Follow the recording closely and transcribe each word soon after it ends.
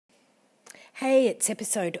Hey, it's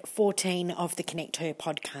episode 14 of the Connect Her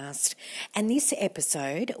podcast, and this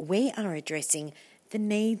episode we are addressing the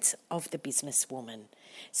needs of the businesswoman.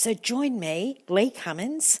 So join me, Lee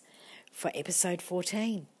Cummins, for episode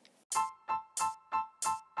 14.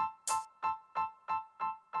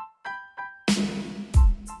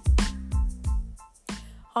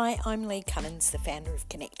 Hi, I'm Lee Cummins, the founder of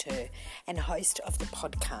Connect Her and host of the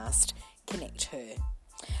podcast Connect Her,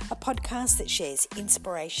 a podcast that shares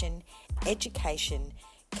inspiration, education,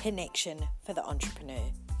 connection for the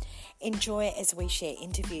entrepreneur. Enjoy as we share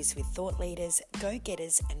interviews with thought leaders,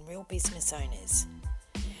 go-getters and real business owners.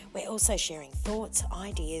 We're also sharing thoughts,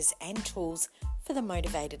 ideas and tools for the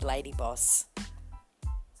motivated lady boss.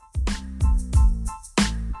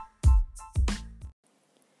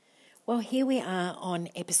 Well, here we are on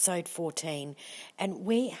episode 14, and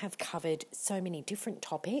we have covered so many different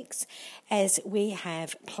topics as we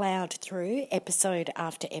have ploughed through episode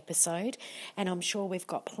after episode, and I'm sure we've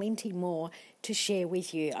got plenty more to share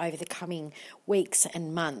with you over the coming weeks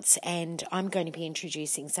and months. And I'm going to be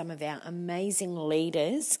introducing some of our amazing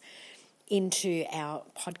leaders into our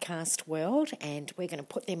podcast world, and we're going to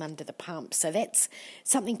put them under the pump. So that's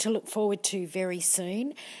something to look forward to very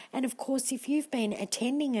soon. And of course, if you've been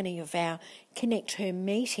attending any of our Connect Her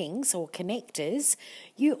meetings or connectors,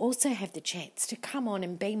 you also have the chance to come on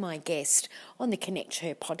and be my guest on the Connect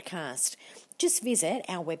Her podcast. Just visit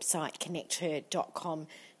our website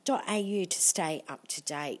connecther.com.au to stay up to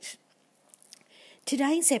date.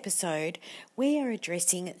 Today's episode, we are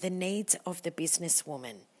addressing the needs of the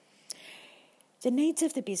businesswoman. The needs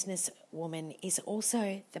of the businesswoman is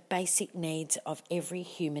also the basic needs of every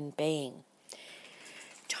human being.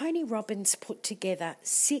 Tony Robbins put together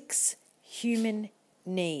 6 human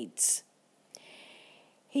needs.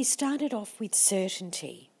 He started off with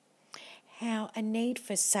certainty, how a need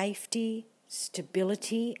for safety,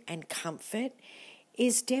 stability and comfort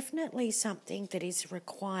is definitely something that is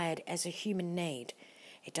required as a human need.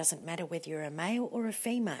 It doesn't matter whether you're a male or a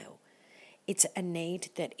female. It's a need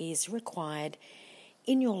that is required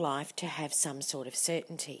in your life to have some sort of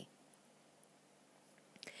certainty.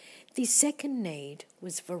 The second need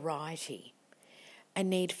was variety, a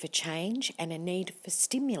need for change and a need for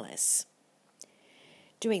stimulus.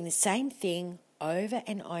 Doing the same thing over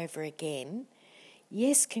and over again,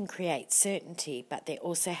 yes, can create certainty, but there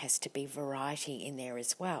also has to be variety in there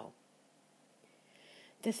as well.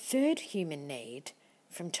 The third human need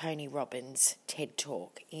from Tony Robbins' TED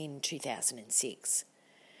Talk in 2006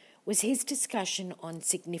 was his discussion on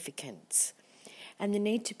significance and the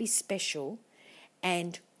need to be special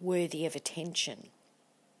and worthy of attention.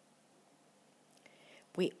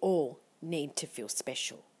 We all need to feel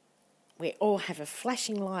special. We all have a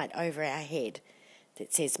flashing light over our head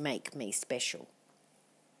that says, "Make me special."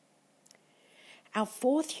 Our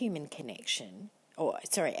fourth human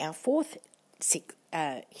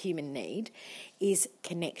human need is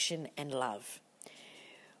connection and love.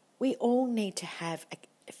 We all need to have a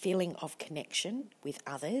feeling of connection with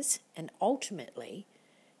others and ultimately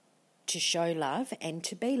to show love and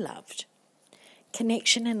to be loved.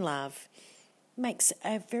 Connection and love makes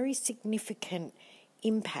a very significant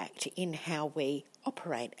impact in how we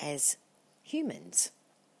operate as humans.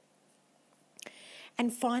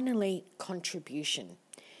 And finally, contribution,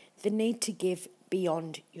 the need to give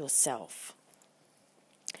beyond yourself.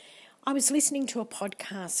 I was listening to a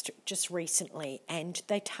podcast just recently and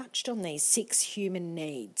they touched on these 6 human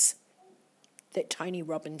needs that Tony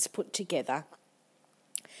Robbins put together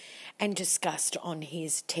and discussed on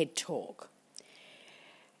his TED Talk.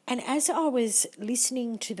 And as I was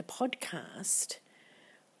listening to the podcast,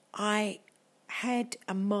 I had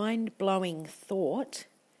a mind-blowing thought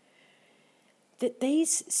that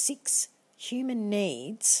these 6 human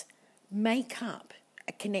needs make up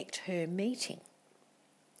a Connect Her meeting.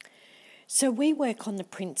 So we work on the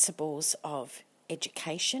principles of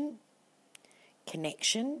education,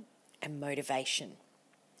 connection, and motivation.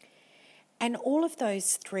 And all of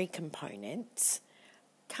those 3 components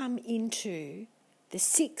come into the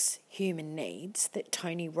 6 human needs that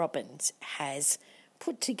Tony Robbins has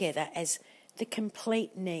put together as the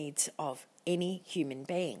complete needs of any human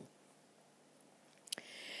being.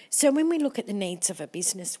 So when we look at the needs of a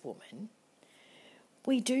businesswoman,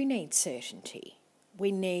 we do need certainty.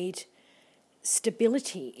 We need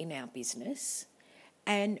stability in our business,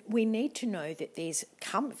 and we need to know that there's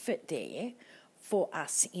comfort there for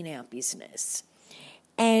us in our business.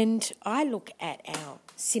 And I look at our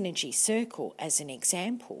synergy circle as an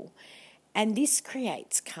example, and this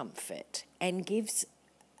creates comfort and gives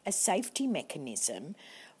a safety mechanism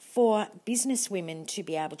for business women to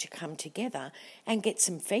be able to come together and get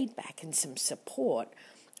some feedback and some support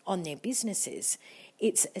on their businesses.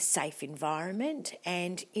 It's a safe environment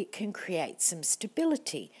and it can create some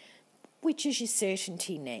stability, which is your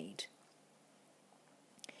certainty need.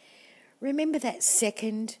 Remember that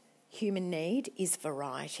second human need is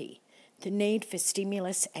variety, the need for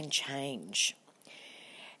stimulus and change.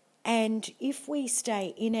 And if we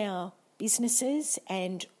stay in our businesses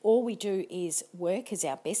and all we do is work as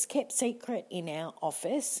our best kept secret in our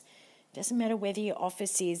office, doesn't matter whether your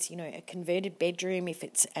office is, a converted bedroom, if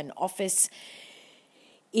it's an office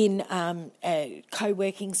in a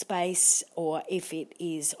co-working space, or if it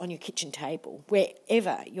is on your kitchen table,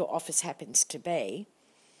 wherever your office happens to be,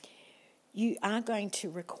 you are going to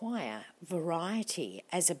require variety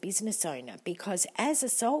as a business owner, because as a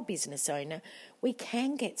sole business owner, we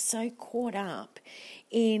can get so caught up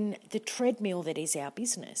in the treadmill that is our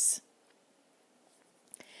business.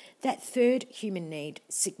 That third human need,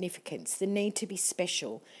 significance, the need to be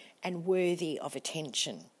special and worthy of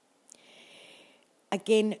attention.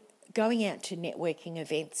 Again, going out to networking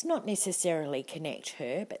events, not necessarily Connect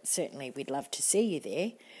Her, but certainly we'd love to see you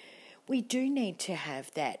there. We do need to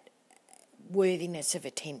have that worthiness of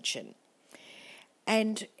attention.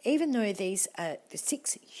 And even though these are the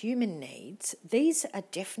 6 human needs, these are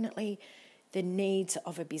definitely the needs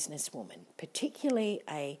of a businesswoman, particularly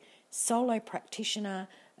a solo practitioner,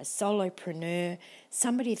 a solopreneur,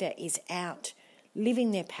 somebody that is out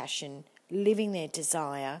living their passion, living their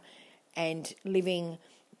desire, and living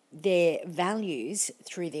their values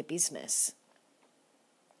through their business.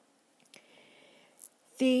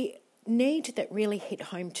 The need that really hit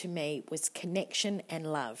home to me was connection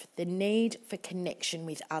and love, the need for connection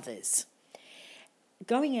with others.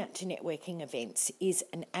 Going out to networking events is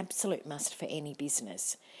an absolute must for any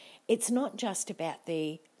business. It's not just about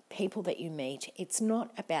the people that you meet. It's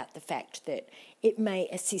not about the fact that it may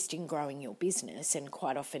assist in growing your business, and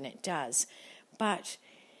quite often it does. But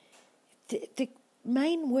the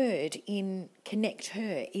main word in Connect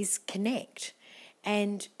Her is connect,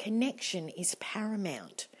 and connection is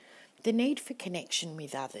paramount. The need for connection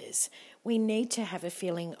with others. We need to have a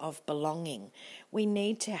feeling of belonging. We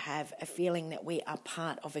need to have a feeling that we are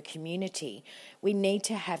part of a community. We need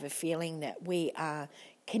to have a feeling that we are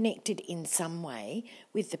connected in some way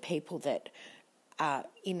with the people that are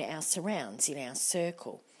in our surrounds, in our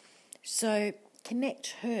circle. So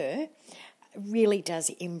Connect Her really does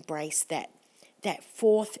embrace that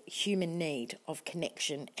fourth human need of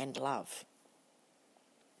connection and love.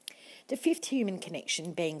 The fifth human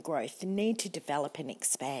connection being growth, the need to develop and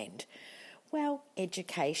expand. Well,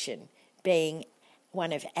 education being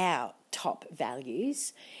one of our top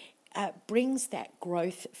values brings that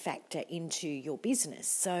growth factor into your business.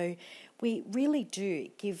 So we really do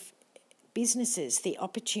give businesses the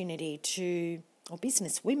opportunity to, or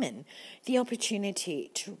business women, the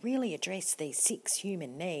opportunity to really address these 6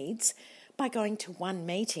 human needs by going to one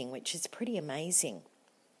meeting, which is pretty amazing.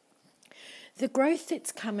 The growth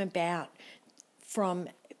that's come about from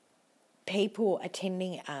people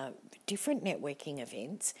attending different networking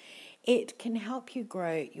events, it can help you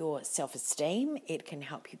grow your self-esteem, it can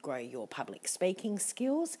help you grow your public speaking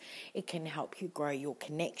skills, it can help you grow your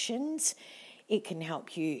connections, it can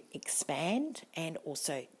help you expand and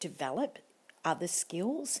also develop other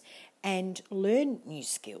skills and learn new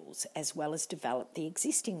skills, as well as develop the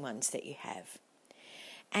existing ones that you have.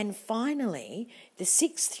 And finally, the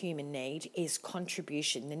 6th human need is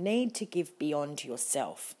contribution, the need to give beyond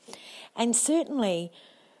yourself. And certainly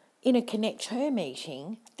in a Connect Her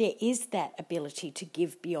meeting, there is that ability to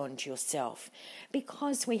give beyond yourself,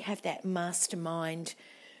 because we have that mastermind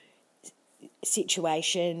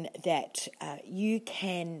situation that you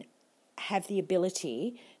can have the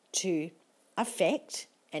ability to affect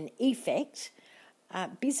and effect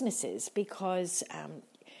businesses, because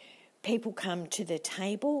people come to the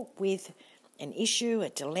table with an issue, a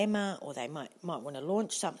dilemma, or they might want to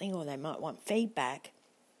launch something, or they might want feedback.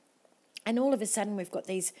 And all of a sudden we've got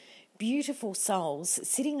these beautiful souls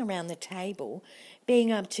sitting around the table being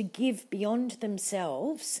able to give beyond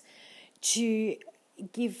themselves, to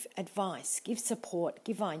give advice, give support,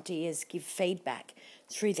 give ideas, give feedback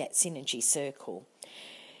through that synergy circle.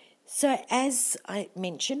 So as I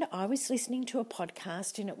mentioned, I was listening to a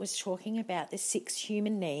podcast and it was talking about the 6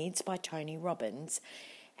 human needs by Tony Robbins,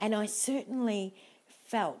 and I certainly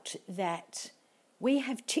felt that we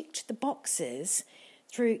have ticked the boxes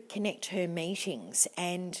through Connect Her meetings,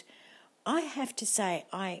 and I have to say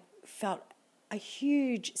I felt a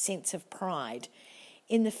huge sense of pride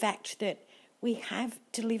in the fact that we have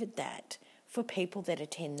delivered that for people that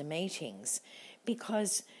attend the meetings,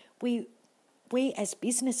 because we as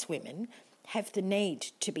businesswomen have the need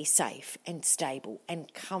to be safe and stable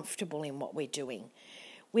and comfortable in what we're doing.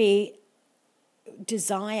 We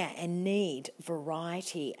desire and need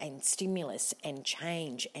variety and stimulus and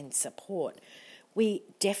change and support. We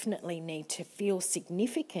definitely need to feel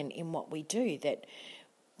significant in what we do, that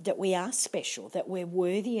we are special, that we're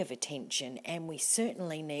worthy of attention, and we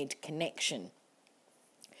certainly need connection.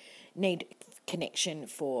 Need connection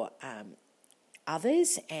for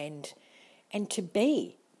others and to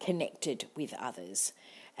be connected with others,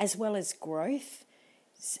 as well as growth.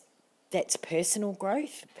 That's personal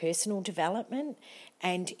growth, personal development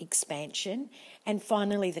and expansion. And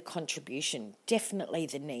finally, the contribution, definitely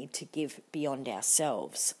the need to give beyond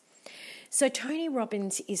ourselves. So Tony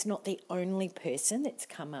Robbins is not the only person that's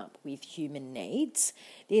come up with human needs.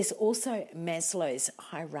 There's also Maslow's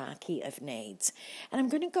hierarchy of needs. And I'm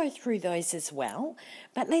going to go through those as well.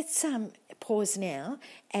 But let's pause now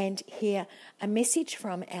and hear a message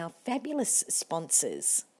from our fabulous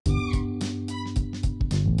sponsors.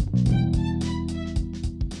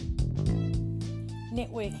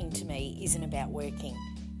 Networking to me isn't about working,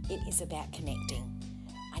 it is about connecting.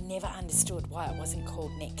 I never understood why it wasn't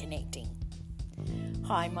called Net Connecting.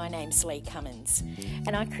 Hi, my name's Lee Cummins,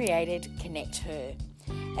 and I created Connect Her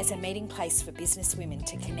as a meeting place for business women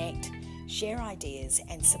to connect, share ideas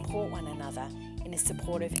and support one another in a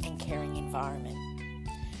supportive and caring environment.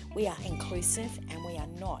 We are inclusive and we are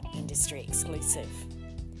not industry exclusive.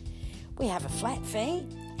 We have a flat fee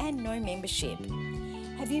and no membership.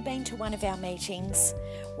 Have you been to one of our meetings?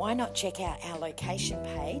 Why not check out our location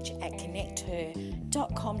page at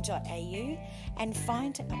connecther.com.au and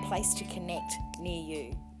find a place to connect near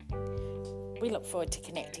you. We look forward to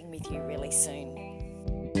connecting with you really soon.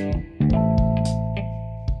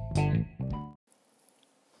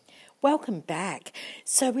 Welcome back.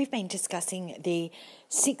 So we've been discussing the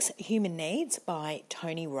 6 human needs by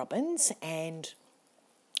Tony Robbins, and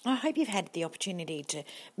I hope you've had the opportunity to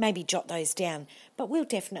maybe jot those down, but we'll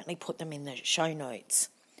definitely put them in the show notes.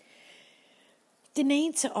 The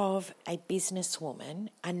needs of a businesswoman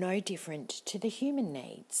are no different to the human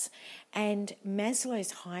needs, and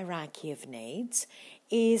Maslow's hierarchy of needs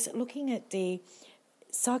is looking at the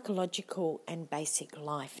psychological and basic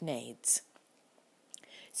life needs.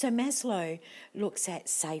 So Maslow looks at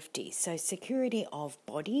safety, so security of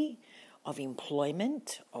body, of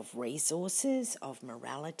employment, of resources, of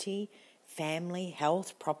morality, family,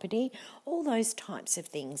 health, property, all those types of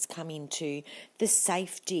things come into the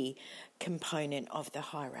safety component of the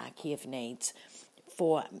hierarchy of needs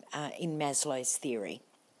in Maslow's theory.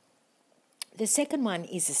 The second one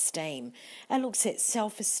is esteem. It looks at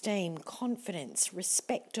self-esteem, confidence,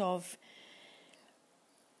 respect of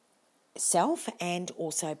self and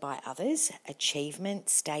also by others, achievement,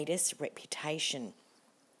 status, reputation.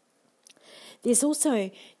 There's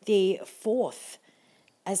also the third,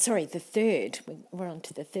 we're on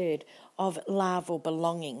to the third, of love or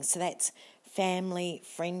belonging. So that's family,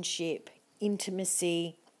 friendship,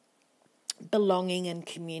 intimacy, belonging and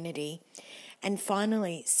community. And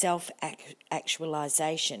finally,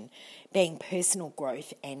 self-actualization, being personal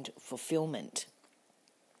growth and fulfillment.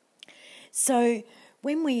 So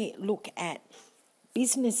when we look at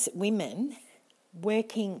business women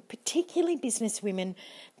working, particularly business women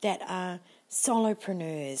that are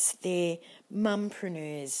solopreneurs, they're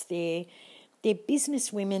mumpreneurs, they're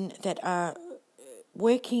business women that are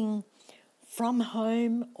working from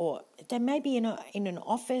home, or they may be in an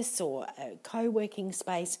office or a co-working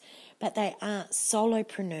space, but they are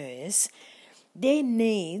solopreneurs. Their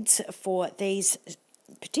needs for these,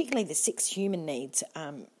 particularly the 6 human needs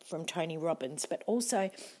from Tony Robbins, but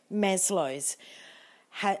also Maslow's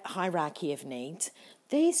hierarchy of needs,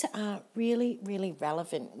 these are really, really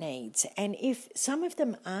relevant needs. And if some of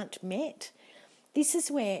them aren't met, this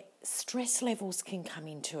is where stress levels can come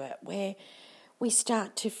into it, where we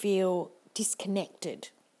start to feel disconnected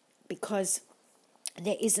because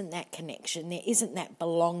there isn't that connection, there isn't that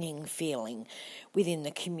belonging feeling within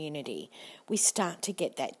the community. We start to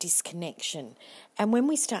get that disconnection. And when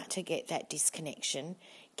we start to get that disconnection,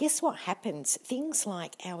 guess what happens? Things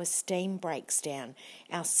like our esteem breaks down,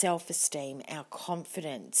 our self-esteem, our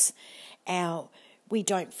confidence, we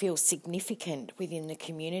don't feel significant within the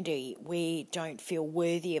community, we don't feel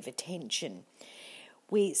worthy of attention.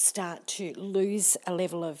 We start to lose a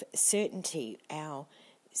level of certainty, our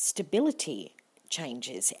stability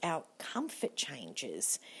changes, our comfort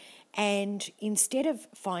changes. And instead of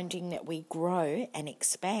finding that we grow and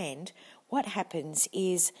expand, what happens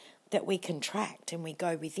is that we contract and we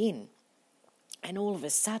go within. And all of a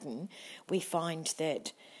sudden, we find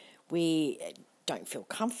that we don't feel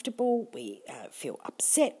comfortable, we feel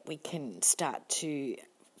upset, we can start to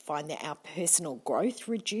find that our personal growth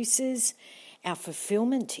reduces, our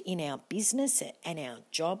fulfillment in our business and our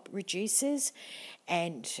job reduces,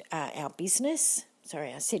 and our business,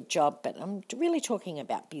 sorry, I said job, but I'm really talking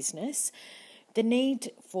about business. The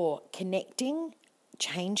need for connecting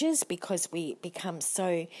changes because we become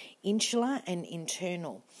so insular and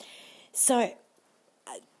internal. So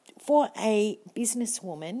for a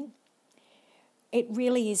businesswoman, it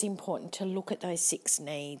really is important to look at those 6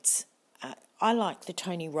 needs. I like the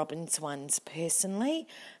Tony Robbins ones personally,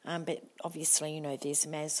 but obviously, there's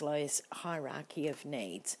Maslow's hierarchy of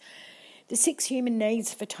needs. The 6 human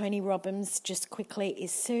needs for Tony Robbins, just quickly,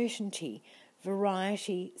 is certainty,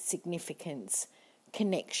 variety, significance,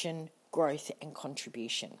 connection, growth, and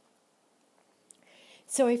contribution.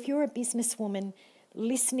 So if you're a businesswoman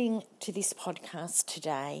listening to this podcast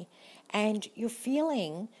today and you're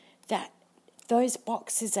feeling that those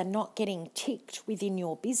boxes are not getting ticked within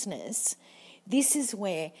your business, this is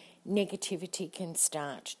where negativity can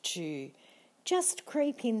start to just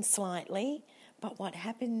creep in slightly. But what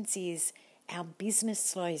happens is our business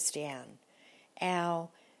slows down, our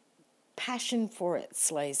passion for it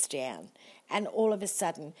slows down, and all of a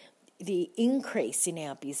sudden the increase in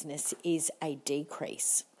our business is a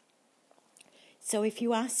decrease. So if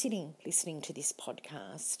you are sitting listening to this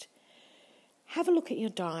podcast, have a look at your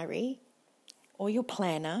diary or your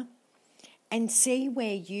planner and see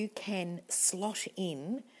where you can slot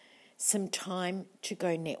in some time to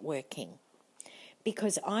go networking.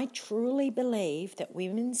 Because I truly believe that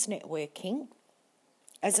women's networking,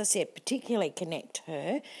 as I said, particularly Connect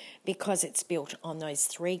Her, because it's built on those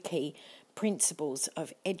 3 key principles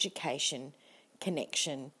of education,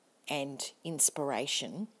 connection, and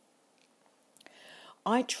inspiration.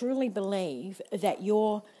 I truly believe that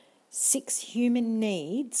your 6 human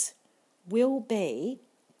needs will be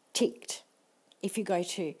ticked if you go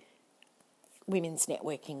to women's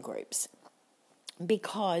networking groups,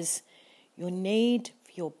 because your need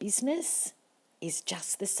for your business is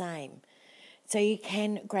just the same. So you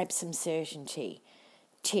can grab some certainty,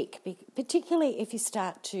 tick, particularly if you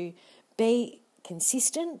start to be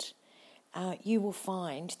consistent. You will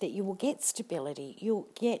find that you will get stability, you'll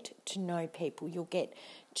get to know people, you'll get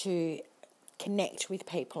to connect with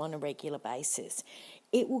people on a regular basis.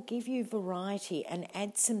 It will give you variety and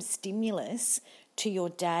add some stimulus to your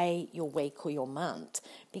day, your week, or your month,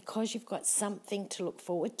 because you've got something to look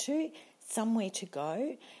forward to, somewhere to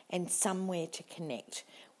go, and somewhere to connect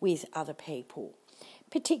with other people,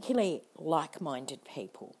 particularly like-minded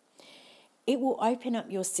people. It will open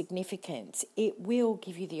up your significance. It will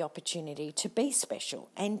give you the opportunity to be special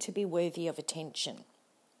and to be worthy of attention.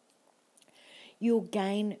 You'll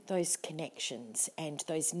gain those connections, and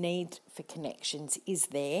those need for connections is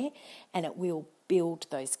there, and it will build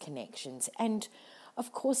those connections. And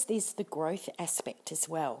of course, there's the growth aspect as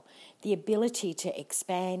well, the ability to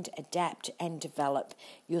expand, adapt, and develop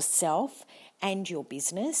yourself and your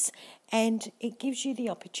business, and it gives you the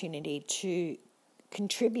opportunity to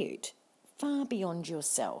contribute far beyond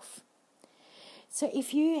yourself. So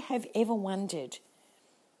if you have ever wondered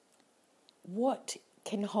what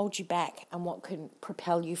can hold you back and what can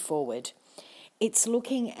propel you forward, it's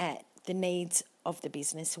looking at the needs of the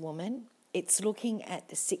businesswoman, it's looking at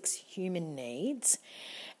the 6 human needs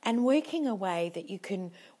and working a way that you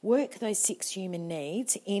can work those 6 human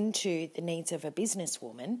needs into the needs of a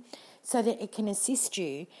businesswoman so that it can assist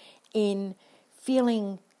you in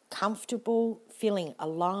feeling comfortable, feeling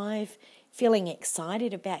alive, feeling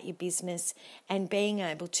excited about your business, and being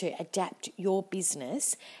able to adapt your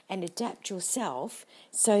business and adapt yourself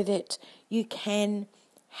so that you can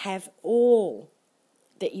have all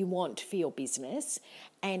that you want for your business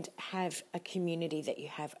and have a community that you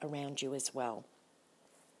have around you as well.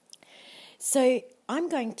 So I'm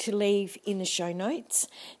going to leave in the show notes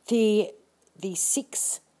the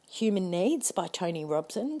 6 Human Needs by Tony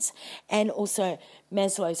Robbins, and also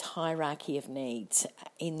Maslow's Hierarchy of Needs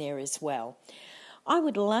in there as well. I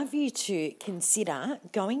would love you to consider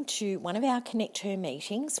going to one of our Connect Her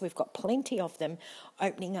meetings. We've got plenty of them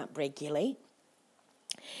opening up regularly.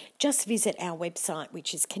 Just visit our website,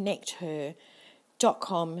 which is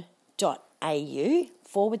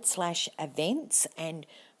connecther.com.au/events, and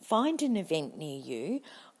find an event near you.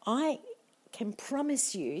 I can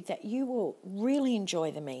promise you that you will really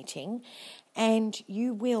enjoy the meeting and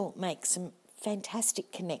you will make some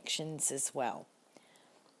fantastic connections as well.